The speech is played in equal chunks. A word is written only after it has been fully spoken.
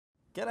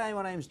G'day,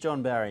 my name's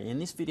John Barry. In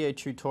this video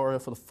tutorial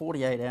for the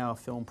 48-hour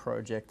film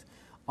project,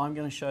 I'm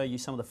going to show you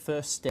some of the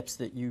first steps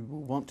that you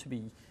will want to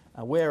be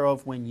aware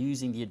of when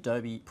using the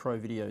Adobe Pro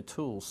Video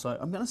tools. So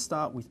I'm going to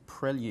start with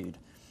Prelude.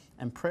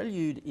 And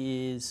Prelude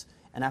is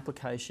an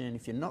application,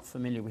 if you're not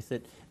familiar with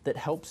it, that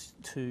helps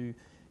to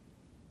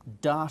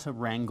data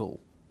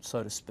wrangle,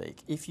 so to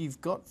speak. If you've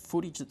got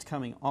footage that's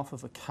coming off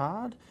of a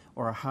card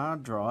or a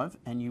hard drive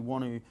and you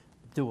want to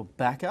do a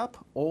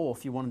backup, or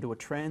if you want to do a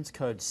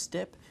transcode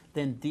step,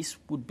 then this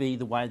would be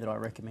the way that I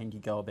recommend you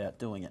go about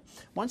doing it.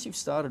 Once you've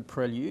started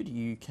Prelude,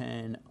 you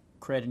can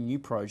create a new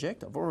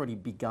project. I've already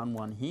begun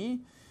one here,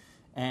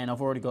 and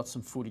I've already got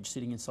some footage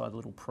sitting inside the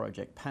little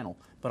project panel,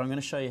 but I'm going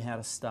to show you how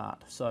to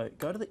start. So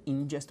go to the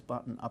ingest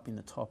button up in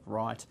the top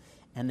right,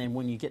 and then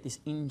when you get this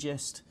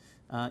ingest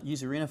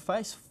user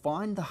interface,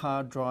 find the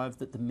hard drive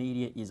that the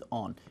media is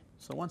on.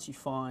 So once you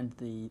find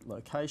the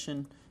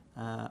location,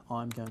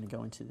 I'm going to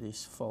go into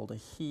this folder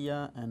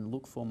here and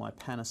look for my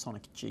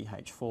Panasonic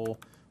GH4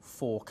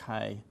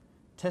 4K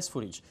test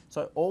footage.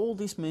 So all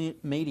this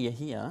media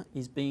here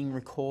is being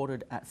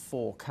recorded at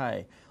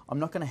 4K. I'm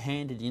not going to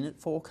hand it in at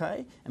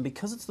 4K, and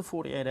because it's the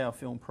 48-hour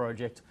film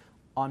project,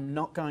 I'm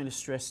not going to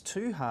stress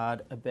too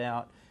hard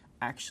about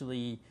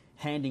actually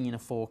handing in a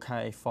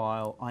 4K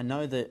file. I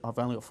know that I've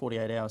only got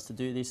 48 hours to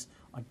do this.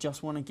 I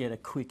just want to get a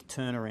quick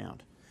turnaround,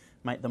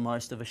 make the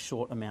most of a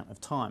short amount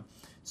of time.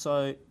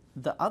 So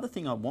the other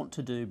thing I want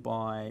to do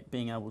by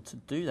being able to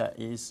do that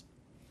is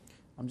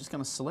I'm just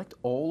going to select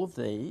all of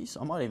these.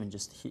 I might even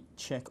just hit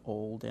check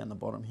all down the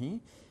bottom here.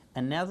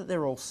 And now that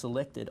they're all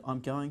selected,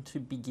 I'm going to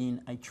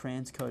begin a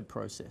transcode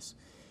process.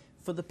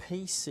 For the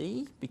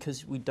PC,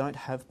 because we don't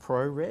have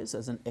ProRes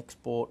as an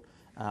export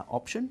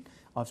option,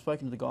 I've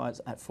spoken to the guys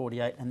at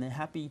 48 and they're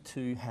happy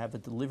to have a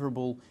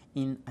deliverable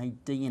in a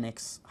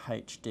DNX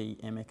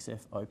HD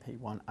MXF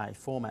OP1A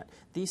format.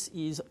 This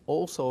is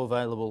also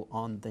available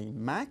on the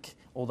Mac,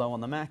 although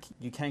on the Mac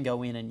you can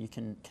go in and you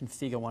can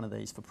configure one of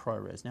these for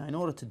ProRes. Now in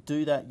order to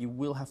do that, you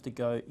will have to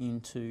go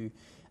into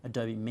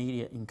Adobe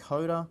Media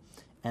Encoder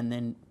and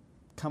then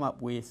come up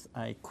with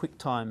a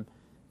QuickTime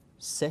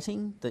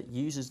setting that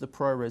uses the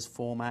ProRes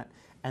format,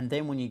 and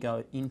then when you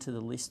go into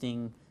the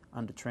listing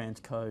under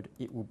transcode,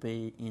 it will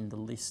be in the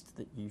list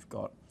that you've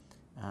got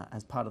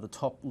as part of the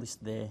top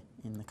list there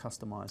in the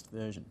customized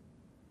version.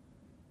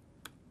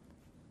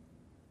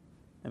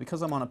 Now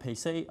because I'm on a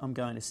PC, I'm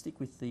going to stick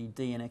with the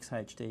DNX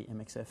HD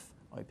MXF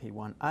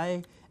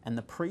OP1A, and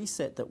the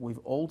preset that we've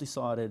all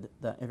decided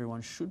that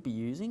everyone should be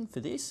using for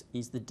this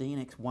is the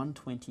DNX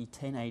 120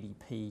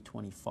 1080p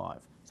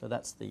 25. So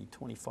that's the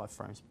 25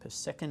 frames per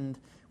second,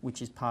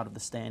 which is part of the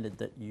standard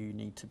that you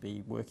need to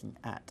be working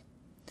at.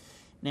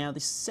 Now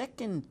the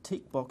second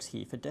tick box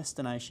here for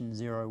destination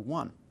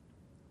 01,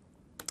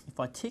 if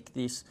I tick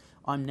this,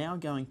 I'm now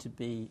going to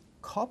be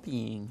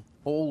copying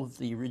all of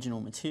the original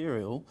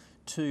material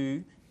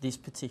to this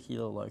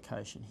particular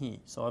location here.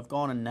 So I've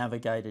gone and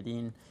navigated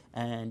in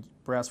and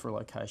browsed for a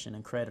location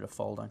and created a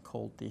folder and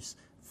called this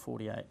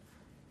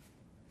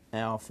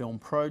 48-hour film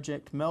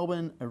project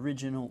Melbourne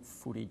original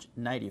footage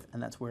native,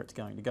 and that's where it's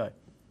going to go.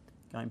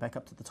 Going back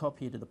up to the top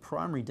here to the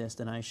primary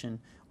destination,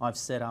 I've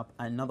set up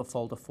another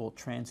folder for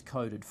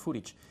transcoded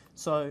footage.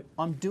 So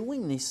I'm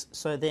doing this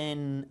so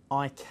then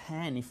I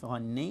can, if I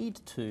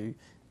need to,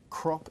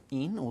 crop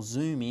in or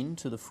zoom in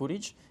to the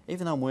footage.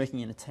 Even though I'm working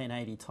in a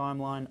 1080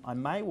 timeline, I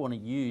may want to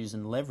use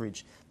and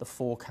leverage the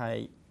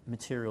 4K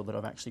material that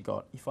I've actually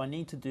got. If I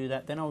need to do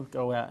that, then I'll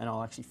go out and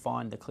I'll actually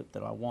find the clip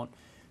that I want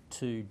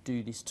to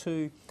do this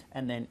to,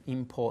 and then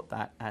import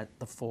that at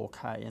the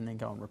 4K and then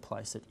go and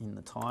replace it in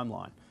the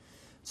timeline.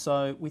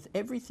 So with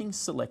everything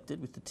selected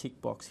with the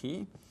tick box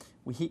here,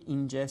 we hit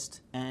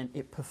ingest and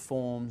it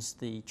performs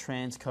the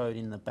transcode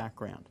in the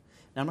background.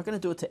 Now I'm not going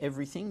to do it to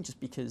everything just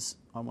because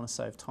I want to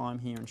save time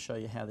here and show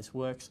you how this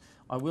works.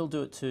 I will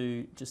do it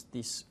to just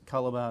this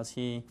color bars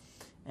here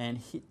and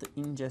hit the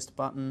ingest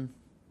button.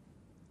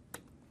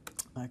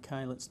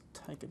 Okay, let's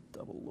take a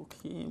double look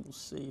here. We'll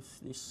see if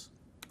this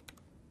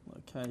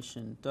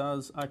location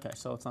does. Okay,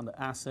 so it's under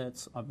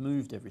assets. I've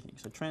moved everything.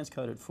 So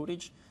transcoded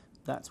footage,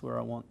 that's where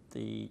I want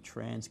the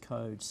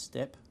transcode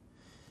step.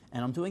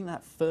 And I'm doing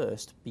that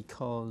first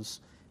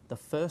because the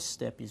first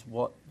step is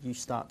what you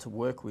start to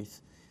work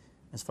with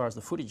as far as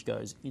the footage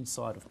goes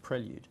inside of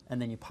Prelude,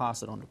 and then you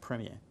pass it on to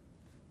Premiere.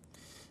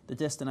 The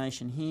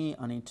destination here,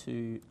 I need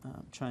to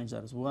change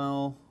that as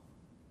well.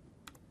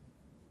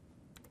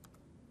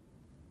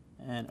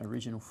 And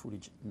original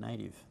footage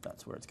native,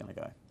 that's where it's going to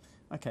go.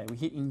 Okay, we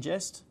hit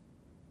ingest,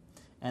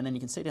 and then you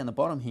can see down the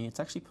bottom here, it's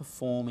actually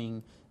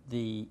performing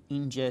the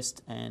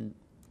ingest, and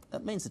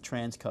that means the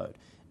transcode.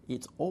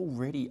 It's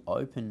already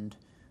opened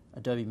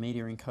Adobe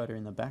Media Encoder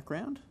in the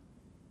background.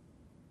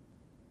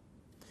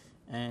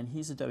 And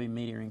here's Adobe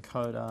Media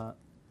Encoder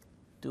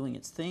doing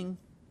its thing.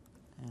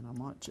 And I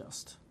might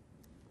just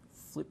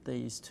flip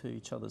these to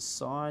each other's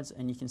sides,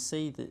 and you can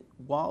see that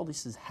while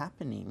this is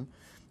happening,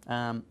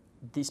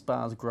 this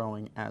bar is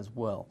growing as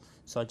well.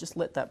 So just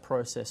let that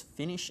process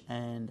finish,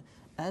 and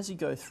as you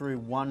go through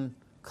one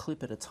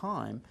clip at a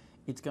time,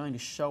 it's going to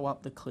show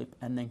up the clip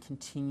and then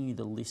continue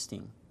the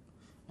listing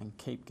and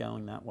keep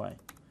going that way.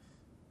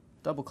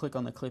 Double click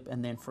on the clip,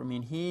 and then from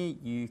in here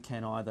you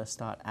can either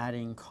start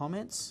adding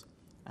comments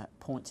at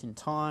points in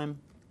time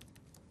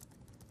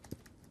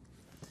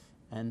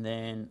and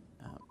then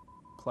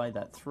play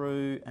that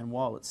through, and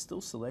while it's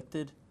still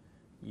selected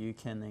you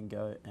can then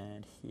go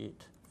and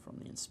hit from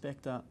the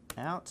inspector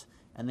out,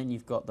 and then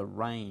you've got the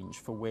range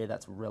for where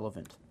that's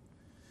relevant.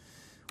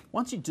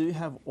 Once you do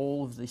have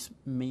all of this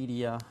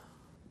media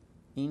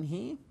in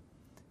here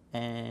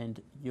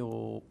and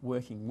you're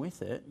working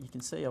with it, you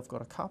can see I've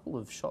got a couple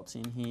of shots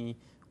in here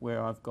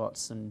where I've got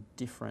some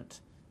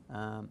different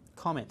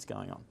comments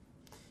going on.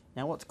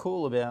 Now what's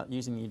cool about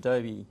using the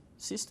Adobe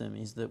system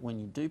is that when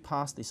you do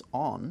pass this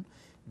on,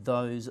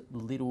 those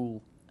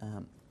little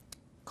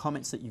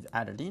comments that you've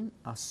added in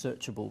are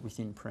searchable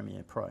within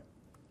Premiere Pro.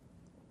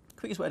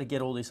 Quickest way to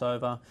get all this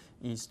over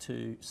is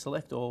to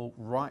select all,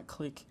 right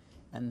click,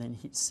 and then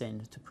hit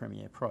send to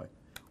Premiere Pro.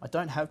 I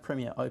don't have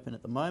Premiere open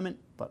at the moment,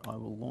 but I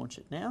will launch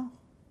it now.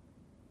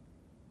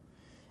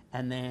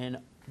 And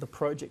then the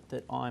project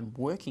that I'm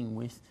working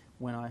with,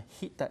 when I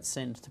hit that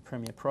send to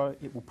Premiere Pro,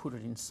 it will put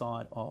it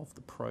inside of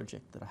the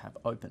project that I have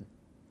open.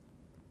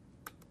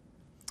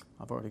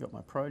 I've already got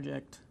my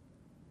project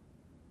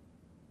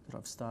that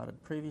I've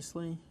started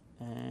previously,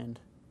 and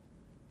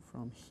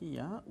from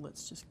here,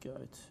 let's just go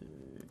to,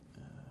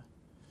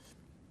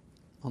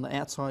 on the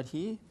outside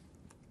here,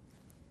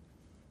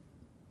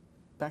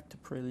 back to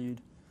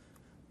Prelude,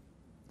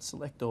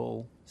 select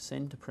all,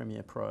 send to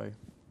Premiere Pro,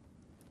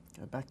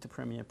 go back to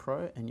Premiere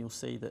Pro, and you'll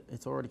see that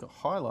it's already got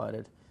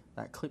highlighted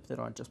that clip that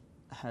I just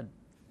had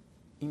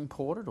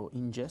imported or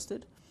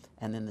ingested,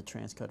 and then the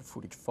transcoded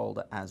footage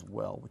folder as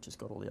well, which has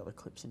got all the other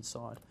clips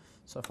inside.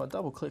 So if I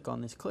double click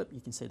on this clip,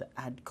 you can see the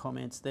add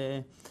comments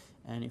there,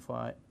 and if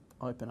I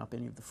open up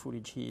any of the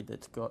footage here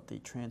that's got the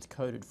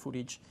transcoded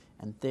footage,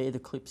 and they're the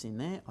clips in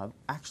there, I've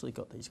actually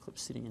got these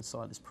clips sitting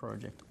inside this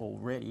project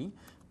already.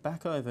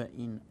 Back over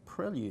in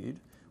Prelude,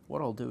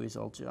 what I'll do is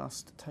I'll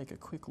just take a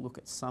quick look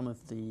at some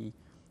of the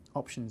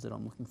options that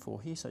I'm looking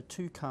for here. So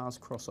two cars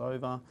cross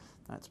over,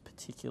 that's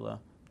particular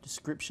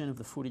description of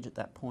the footage at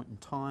that point in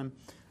time.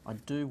 I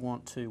do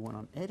want to, when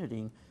I'm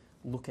editing,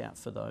 look out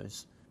for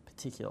those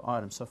particular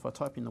items. So if I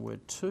type in the word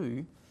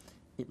two,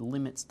 it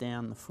limits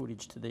down the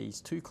footage to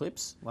these two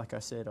clips. Like I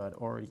said, I'd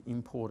already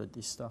imported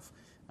this stuff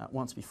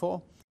once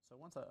before. So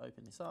once I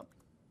open this up,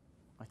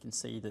 I can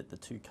see that the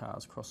two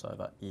cars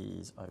crossover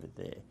is over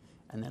there.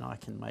 And then I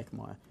can make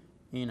my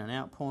in and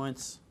out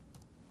points,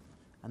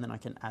 and then I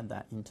can add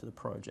that into the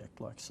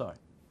project like so.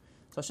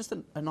 So it's just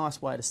a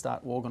nice way to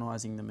start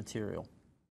organising the material.